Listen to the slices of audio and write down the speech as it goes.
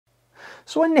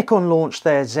So when Nikon launched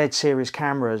their Z series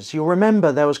cameras, you'll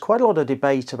remember there was quite a lot of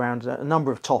debate around a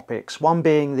number of topics, one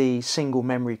being the single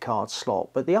memory card slot,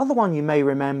 but the other one you may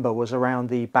remember was around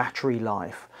the battery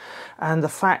life and the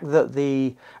fact that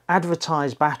the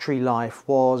advertised battery life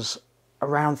was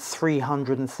around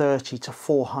 330 to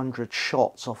 400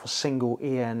 shots off a single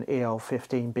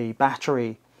EN-EL15B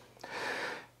battery.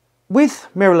 With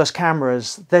mirrorless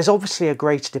cameras, there's obviously a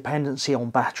greater dependency on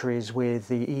batteries with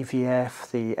the EVF,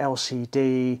 the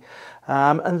LCD,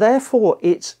 and therefore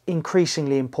it's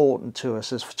increasingly important to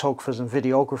us as photographers and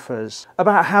videographers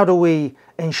about how do we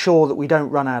ensure that we don't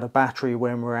run out of battery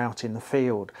when we're out in the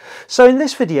field. So in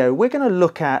this video, we're going to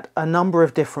look at a number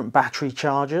of different battery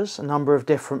chargers, a number of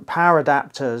different power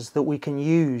adapters that we can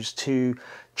use to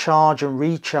charge and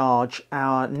recharge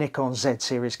our Nikon Z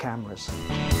series cameras.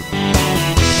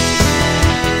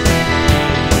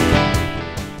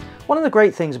 One of the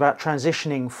great things about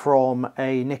transitioning from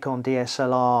a Nikon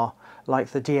DSLR like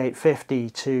the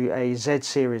D850 to a Z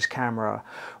series camera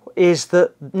is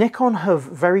that Nikon have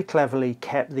very cleverly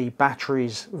kept the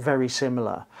batteries very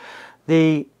similar.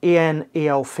 The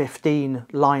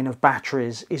EN-EL15 line of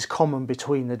batteries is common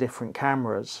between the different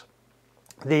cameras.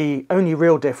 The only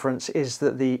real difference is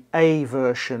that the A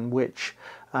version, which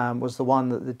was the one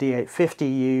that the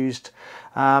D850 used,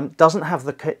 doesn't have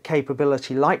the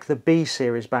capability like the B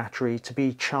series battery to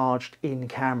be charged in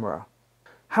camera.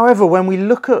 However, when we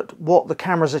look at what the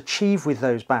cameras achieve with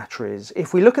those batteries,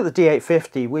 if we look at the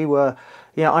D850,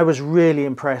 I was really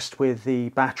impressed with the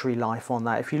battery life on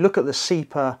that. If you look at the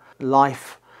CIPA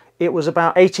life, it was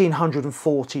about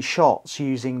 1840 shots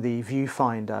using the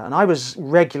viewfinder, and I was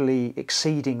regularly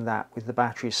exceeding that with the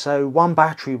battery, so one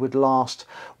battery would last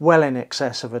well in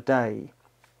excess of a day.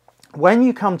 When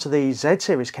you come to the Z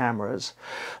series cameras,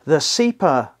 the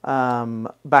CIPA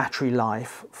battery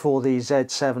life for the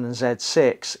Z7 and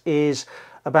Z6 is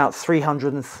about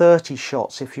 330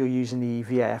 shots if you're using the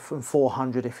EVF and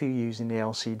 400 if you're using the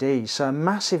LCD, so a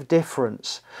massive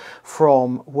difference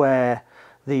from where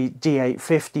the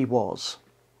D850 was.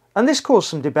 And this caused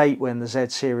some debate when the Z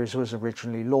series was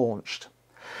originally launched.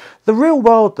 The real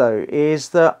world though is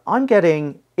that I'm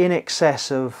getting in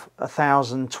excess of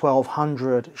 1,000,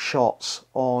 1,200 shots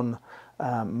on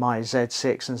my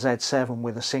Z6 and Z7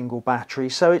 with a single battery.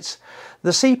 So it's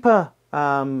the CIPA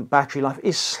battery life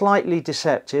is slightly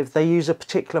deceptive. They use a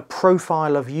particular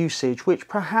profile of usage which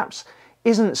perhaps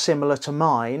isn't similar to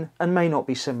mine and may not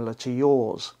be similar to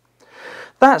yours.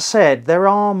 That said, there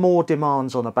are more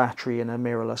demands on a battery in a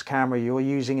mirrorless camera. You're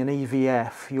using an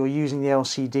EVF, you're using the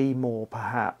LCD more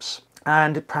perhaps,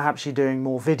 and perhaps you're doing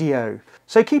more video.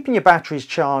 So keeping your batteries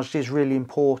charged is really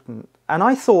important. And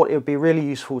I thought it would be really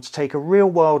useful to take a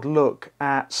real-world look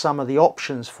at some of the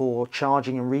options for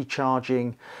charging and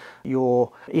recharging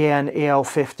your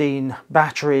EN-EL15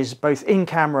 batteries, both in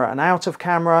camera and out of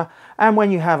camera, and when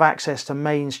you have access to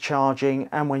mains charging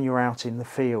and when you're out in the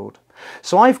field.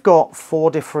 So I've got 4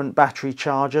 different battery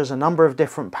chargers, a number of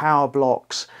different power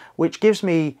blocks, which gives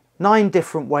me 9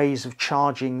 different ways of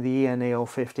charging the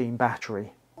EN-EL15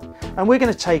 battery. And we're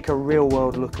going to take a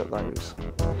real-world look at those.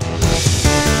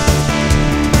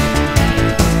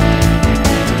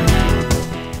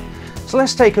 So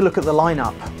let's take a look at the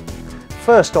lineup.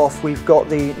 First off, we've got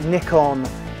the Nikon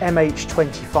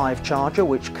MH25 charger,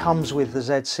 which comes with the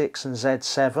Z6 and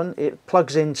Z7. It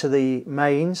plugs into the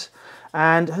mains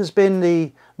and has been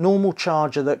the normal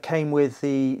charger that came with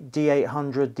the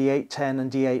D800, D810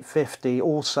 and D850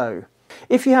 also.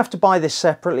 If you have to buy this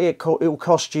separately, it will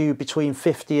cost you between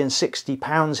 £50 and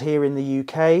 £60 here in the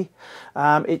UK.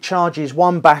 It charges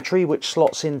one battery which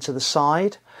slots into the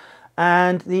side,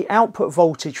 and the output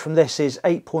voltage from this is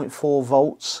 8.4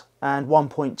 volts and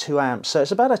 1.2 amps, so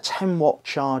it's about a 10 watt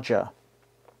charger.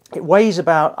 It weighs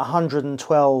about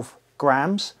 112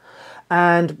 grams,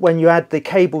 and when you add the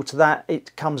cable to that,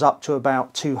 it comes up to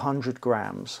about 200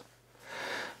 grams.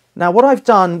 Now what I've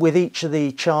done with each of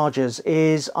the chargers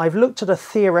is I've looked at a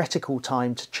theoretical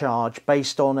time to charge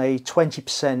based on a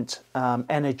 20%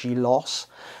 energy loss,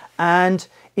 and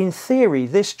in theory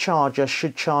this charger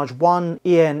should charge one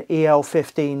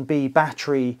EN-EL15B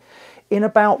battery in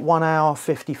about 1 hour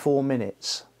 54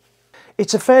 minutes.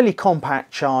 It's a fairly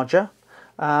compact charger,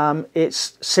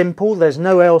 it's simple, there's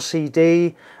no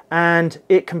LCD, and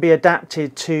it can be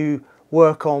adapted to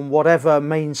work on whatever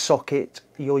main socket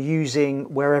you're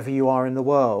using wherever you are in the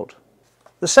world.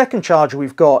 The second charger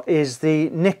we've got is the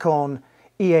Nikon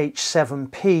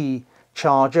EH7P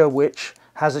charger, which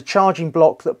has a charging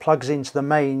block that plugs into the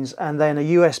mains and then a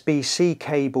USB-C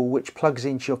cable which plugs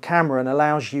into your camera and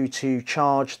allows you to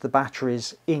charge the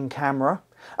batteries in camera.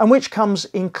 and which comes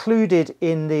included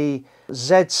in the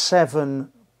Z7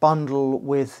 bundle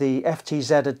with the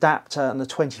FTZ adapter and the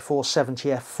 2470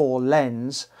 f4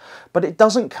 lens, but it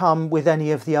doesn't come with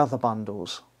any of the other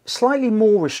bundles. Slightly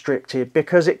more restricted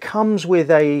because it comes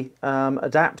with a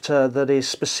adapter that is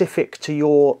specific to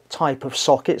your type of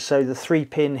socket, so the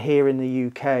 3-pin here in the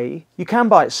UK. You can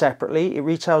buy it separately. It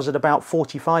retails at about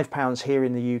 £45 here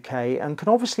in the UK and can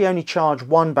obviously only charge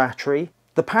one battery.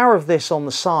 The power of this on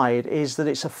the side is that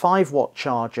it's a 5-watt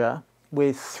charger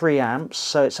with 3 amps,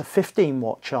 so it's a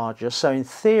 15-watt charger, so in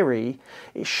theory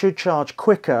it should charge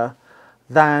quicker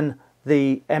than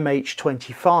the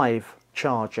MH25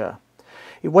 charger.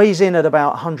 It weighs in at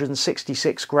about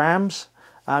 166 grams,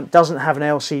 doesn't have an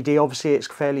LCD, obviously it's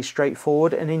fairly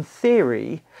straightforward, and in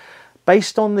theory,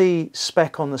 based on the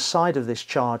spec on the side of this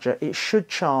charger, it should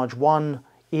charge one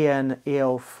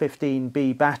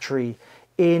EN-EL15B battery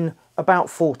in about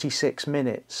 46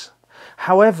 minutes.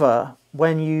 However,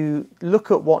 when you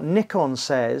look at what Nikon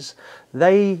says,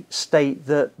 they state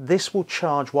that this will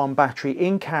charge one battery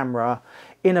in camera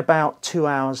in about 2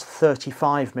 hours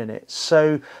 35 minutes.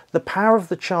 So the power of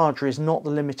the charger is not the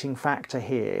limiting factor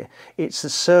here, it's the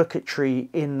circuitry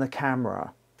in the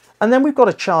camera. And then we've got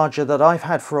a charger that I've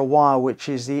had for a while, which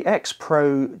is the X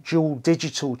Pro dual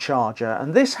digital charger,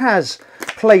 and this has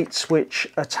plates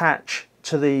which attach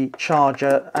to the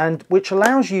charger and which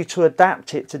allows you to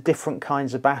adapt it to different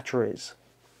kinds of batteries.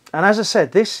 And as I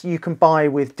said, this you can buy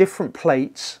with different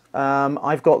plates.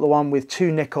 I've got the one with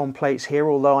 2 Nikon plates here,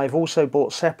 although I've also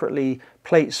bought separately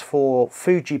plates for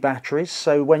Fuji batteries.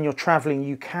 So when you're traveling,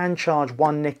 you can charge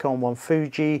one Nikon, one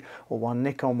Fuji, or one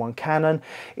Nikon, one Canon.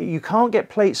 You can't get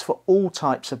plates for all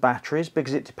types of batteries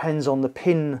because it depends on the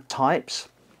pin types.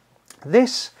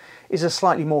 This is a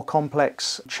slightly more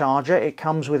complex charger. It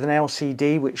comes with an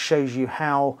LCD which shows you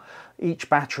how each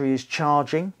battery is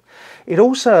charging. It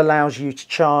also allows you to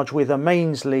charge with a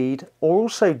mains lead or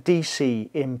also DC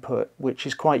input, which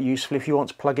is quite useful if you want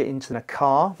to plug it into a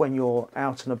car when you're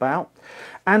out and about.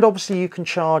 And obviously you can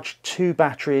charge 2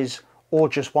 batteries or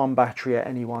just one battery at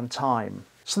any one time.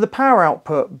 So the power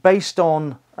output, based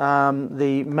on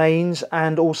the mains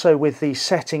and also with the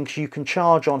settings, you can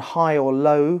charge on high or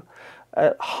low.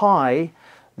 At high,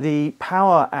 the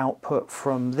power output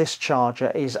from this charger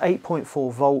is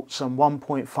 8.4 volts and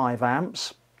 1.5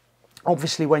 amps.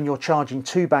 Obviously when you're charging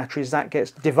 2 batteries, that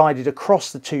gets divided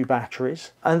across the 2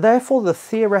 batteries, and therefore the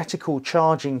theoretical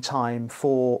charging time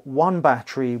for one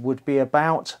battery would be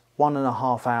about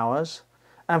 1.5 hours,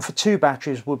 and for 2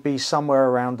 batteries would be somewhere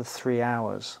around the 3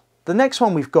 hours. The next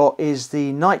one we've got is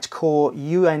the Nightcore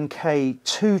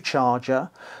UNK2 charger,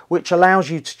 which allows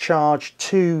you to charge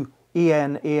 2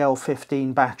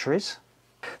 EN-EL15 batteries.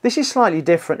 This is slightly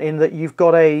different in that you've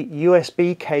got a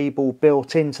USB cable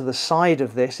built into the side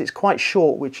of this. It's quite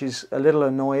short, which is a little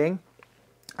annoying,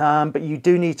 but you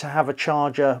do need to have a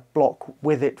charger block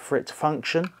with it for it to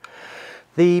function.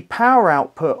 The power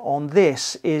output on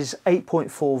this is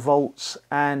 8.4 volts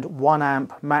and 1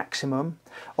 amp maximum.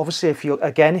 Obviously if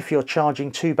you're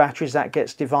charging 2 batteries, that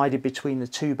gets divided between the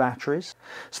 2 batteries.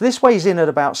 So this weighs in at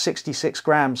about 66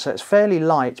 grams, so it's fairly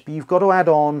light, but you've got to add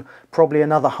on probably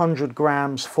another 100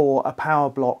 grams for a power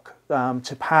block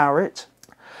to power it.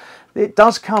 It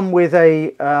does come with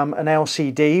an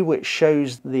LCD which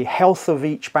shows the health of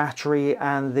each battery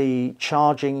and the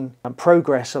charging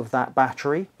progress of that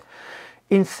battery.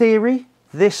 In theory,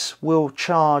 this will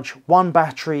charge one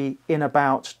battery in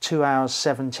about 2 hours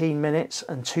 17 minutes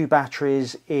and 2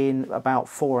 batteries in about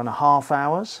 4.5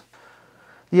 hours.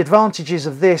 The advantages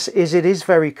of this is it is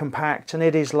very compact and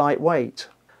it is lightweight.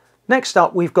 Next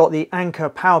up, we've got the Anker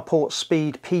PowerPort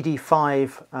Speed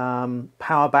PD5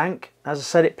 power bank. As I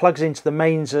said, it plugs into the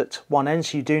mains at one end,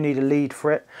 so you do need a lead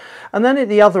for it. And then at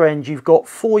the other end, you've got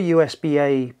 4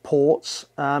 USB-A ports.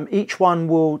 Each one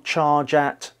will charge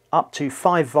at up to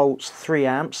 5 volts, 3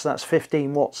 amps, that's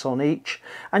 15 watts on each.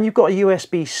 And you've got a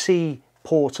USB-C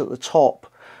port at the top,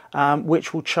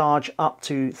 which will charge up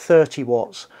to 30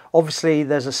 watts. Obviously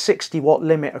there's a 60 watt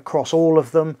limit across all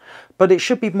of them, but it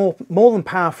should be more than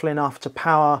powerful enough to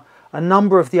power a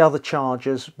number of the other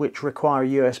chargers which require a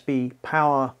USB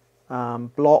power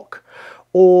block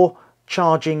or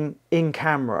charging in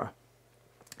camera.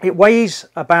 It weighs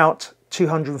about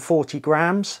 240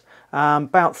 grams.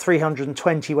 About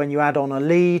 320 when you add on a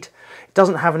lead. It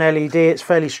doesn't have an LED, it's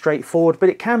fairly straightforward, but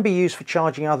it can be used for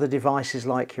charging other devices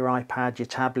like your iPad, your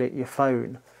tablet, your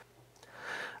phone.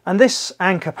 And this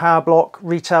Anker power block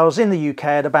retails in the UK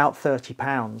at about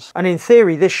 £30. And in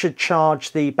theory this should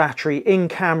charge the battery in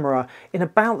camera in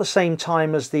about the same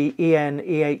time as the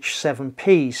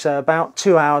EN-EH7P, so about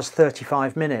 2 hours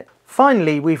 35 minutes.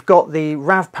 Finally, we've got the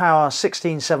RAV-Power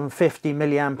 16750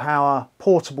 mAh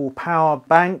portable power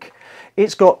bank.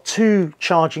 It's got two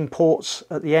charging ports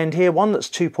at the end here, one that's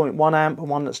 2.1 amp and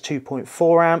one that's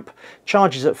 2.4 amp.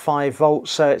 Charges at 5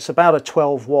 volts, so it's about a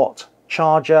 12 watt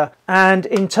charger. And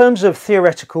in terms of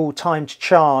theoretical time to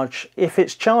charge, if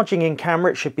it's charging in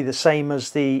camera, it should be the same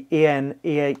as the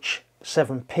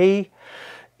EN-EH7P.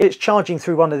 It's charging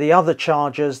through one of the other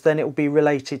chargers, then it will be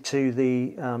related to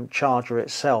the charger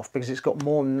itself, because it's got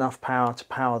more than enough power to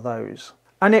power those.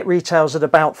 And it retails at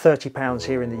about £30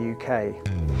 here in the UK.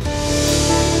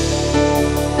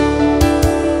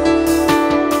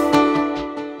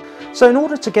 So in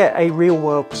order to get a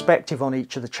real-world perspective on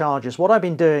each of the chargers, what I've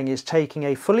been doing is taking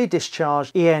a fully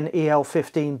discharged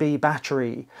EN-EL15B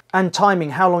battery and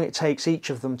timing how long it takes each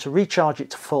of them to recharge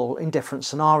it to full in different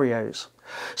scenarios.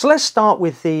 So let's start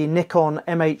with the Nikon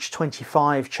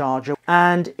MH25 charger,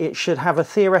 and it should have a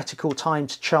theoretical time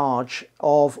to charge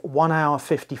of 1 hour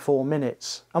 54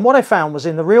 minutes. And what I found was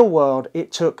in the real world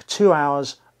it took 2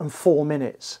 hours and 4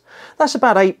 minutes. That's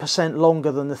about 8%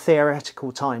 longer than the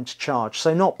theoretical time to charge,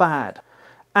 so not bad.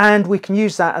 And we can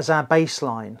use that as our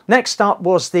baseline. Next up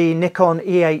was the Nikon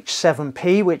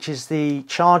EH7P, which is the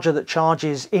charger that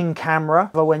charges in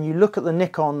camera. But when you look at the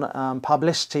Nikon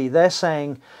publicity, they're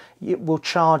saying it will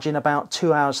charge in about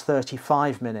 2 hours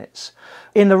 35 minutes.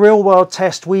 In the real world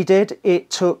test we did,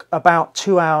 it took about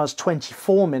 2 hours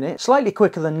 24 minutes, slightly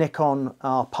quicker than Nikon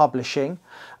are publishing,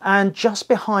 and just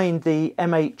behind the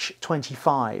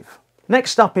MH25.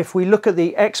 Next up, if we look at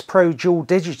the X Pro Dual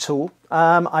Digital,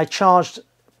 I charged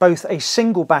both a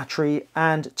single battery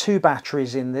and two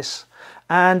batteries in this,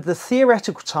 and the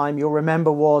theoretical time, you'll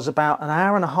remember, was about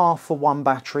 1.5 hours for one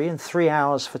battery and 3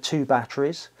 hours for two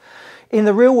batteries. In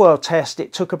the real world test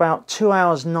it took about 2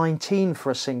 hours 19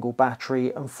 for a single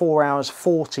battery and 4 hours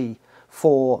 40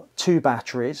 for two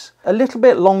batteries. A little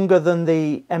bit longer than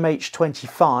the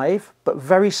MH25, but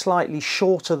very slightly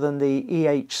shorter than the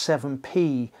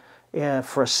EH7P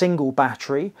for a single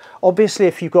battery. Obviously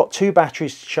if you've got two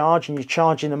batteries to charge and you're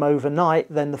charging them overnight,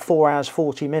 then the 4 hours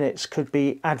 40 minutes could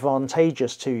be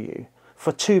advantageous to you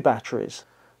for two batteries.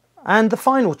 And the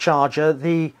final charger,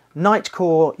 the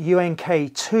Nightcore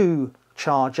UNK2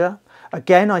 charger.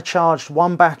 Again, I charged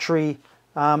one battery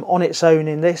on its own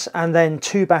in this and then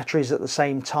two batteries at the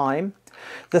same time.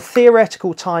 The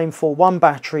theoretical time for one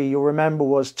battery, you'll remember,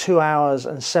 was 2 hours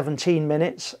and 17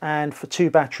 minutes, and for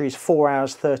two batteries 4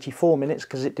 hours 34 minutes,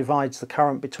 because it divides the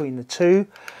current between the two.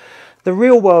 The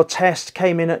real world test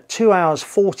came in at 2 hours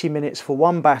 40 minutes for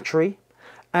one battery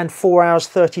and 4 hours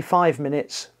 35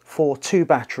 minutes for two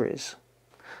batteries.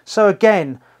 So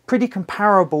again, pretty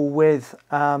comparable with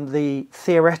the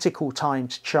theoretical time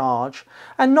to charge,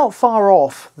 and not far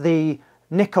off the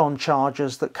Nikon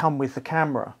chargers that come with the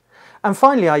camera. And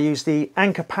finally I used the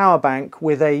Anker power bank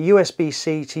with a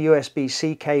USB-C to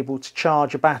USB-C cable to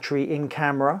charge a battery in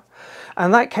camera,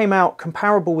 and that came out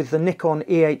comparable with the Nikon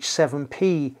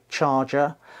EH7P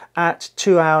charger at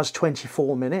 2 hours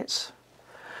 24 minutes.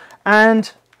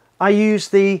 And I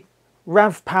used the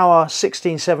RAV-Power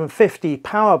 16750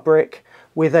 power brick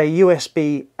with a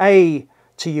USB-A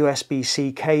to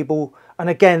USB-C cable, and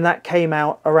again that came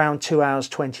out around 2 hours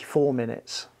 24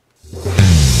 minutes.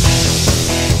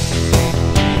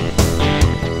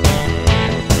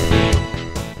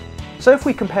 So if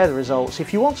we compare the results,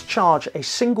 if you want to charge a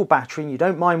single battery and you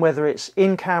don't mind whether it's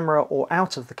in camera or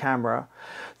out of the camera,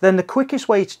 then the quickest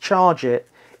way to charge it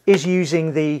is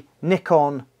using the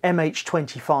Nikon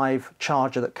MH25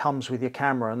 charger that comes with your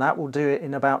camera, and that will do it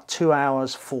in about 2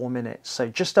 hours 4 minutes, so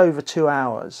just over 2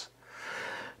 hours.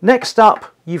 Next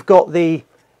up, you've got the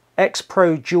X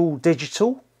Pro Dual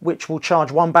Digital, which will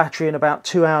charge one battery in about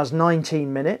 2 hours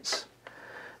 19 minutes.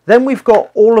 Then we've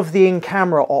got all of the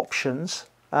in-camera options,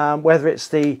 whether it's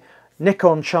the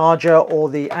Nikon charger or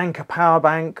the Anker power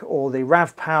bank or the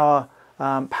RAV-Power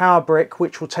power brick,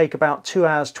 which will take about 2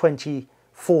 hours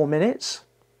 24 minutes.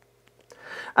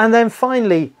 And then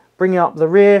finally, bringing up the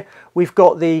rear, we've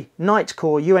got the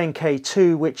Nightcore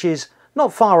UNK2, which is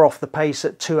not far off the pace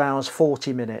at 2 hours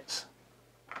 40 minutes.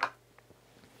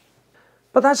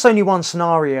 But that's only one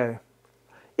scenario.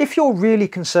 If you're really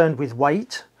concerned with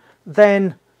weight,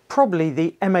 then probably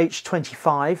the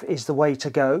MH25 is the way to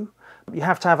go. You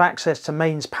have to have access to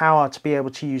mains power to be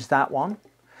able to use that one.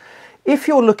 If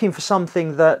you're looking for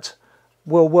something that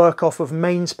will work off of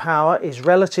mains power, is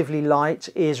relatively light,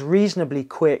 is reasonably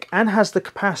quick and has the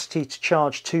capacity to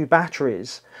charge two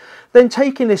batteries, then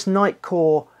taking this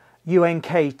Nightcore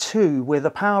UNK2 with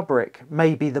a power brick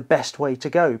may be the best way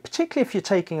to go, particularly if you're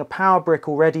taking a power brick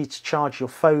already to charge your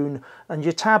phone and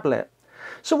your tablet.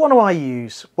 So what do I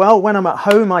use? Well, when I'm at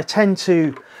home, I tend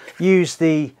to use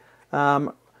the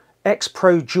X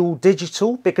Pro Dual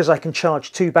Digital because I can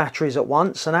charge 2 batteries at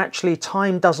once, and actually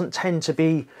time doesn't tend to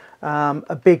be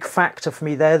a big factor for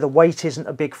me there. The weight isn't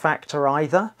a big factor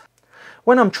either.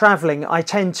 When I'm traveling, I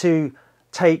tend to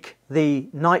take the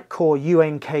Nikon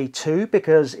EN-EL15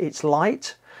 because it's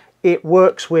light. It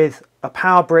works with a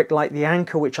power brick like the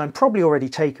Anchor, which I'm probably already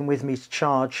taking with me to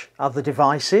charge other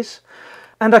devices.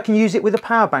 And I can use it with a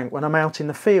power bank when I'm out in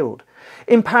the field.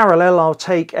 In parallel, I'll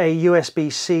take a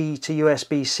USB-C to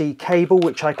USB-C cable,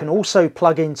 which I can also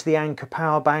plug into the Anchor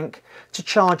power bank to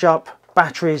charge up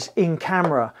batteries in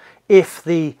camera if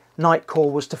the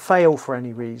Nikon was to fail for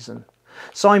any reason.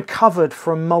 So I'm covered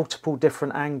from multiple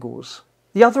different angles.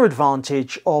 The other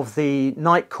advantage of the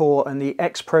Nikon and the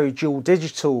X Pro Dual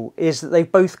Digital is that they've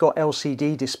both got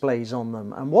LCD displays on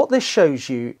them, and what this shows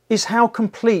you is how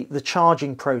complete the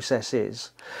charging process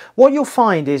is. What you'll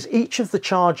find is each of the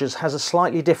chargers has a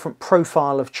slightly different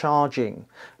profile of charging,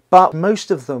 but most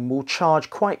of them will charge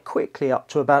quite quickly up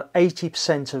to about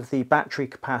 80% of the battery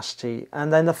capacity,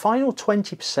 and then the final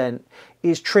 20%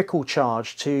 is trickle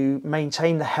charge to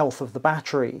maintain the health of the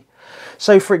battery.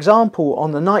 So for example,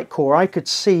 on the Nikon, I could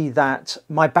see that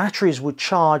my batteries would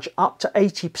charge up to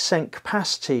 80%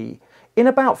 capacity in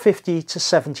about 50 to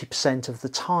 70% of the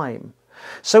time.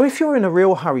 So if you're in a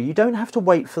real hurry, you don't have to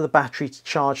wait for the battery to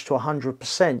charge to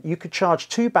 100%. You could charge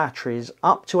 2 batteries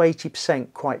up to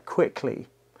 80% quite quickly.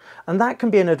 And that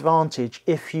can be an advantage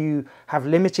if you have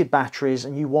limited batteries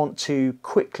and you want to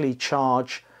quickly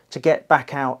charge to get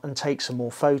back out and take some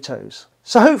more photos.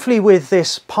 So hopefully with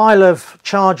this pile of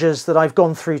chargers that I've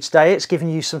gone through today, it's given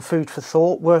you some food for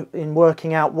thought in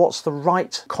working out what's the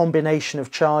right combination of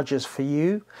chargers for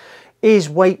you. Is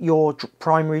weight your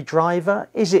primary driver?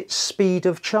 Is it speed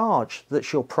of charge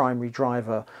that's your primary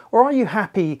driver? Or are you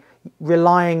happy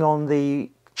relying on the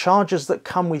chargers that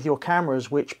come with your cameras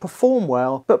which perform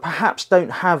well but perhaps don't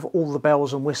have all the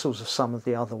bells and whistles of some of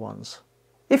the other ones?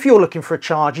 If you're looking for a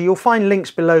charger, you'll find links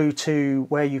below to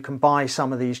where you can buy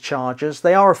some of these chargers.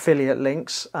 They are affiliate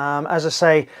links. As I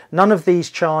say, none of these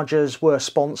chargers were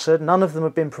sponsored. None of them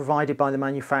have been provided by the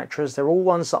manufacturers. They're all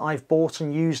ones that I've bought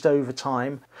and used over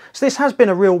time. So this has been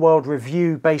a real-world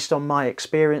review based on my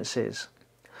experiences.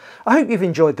 I hope you've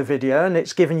enjoyed the video and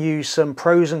it's given you some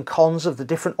pros and cons of the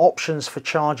different options for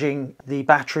charging the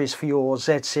batteries for your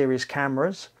Z series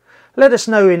cameras. Let us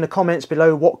know in the comments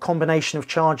below what combination of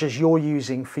chargers you're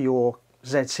using for your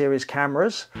Z series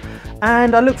cameras,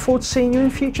 and I look forward to seeing you in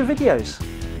future videos.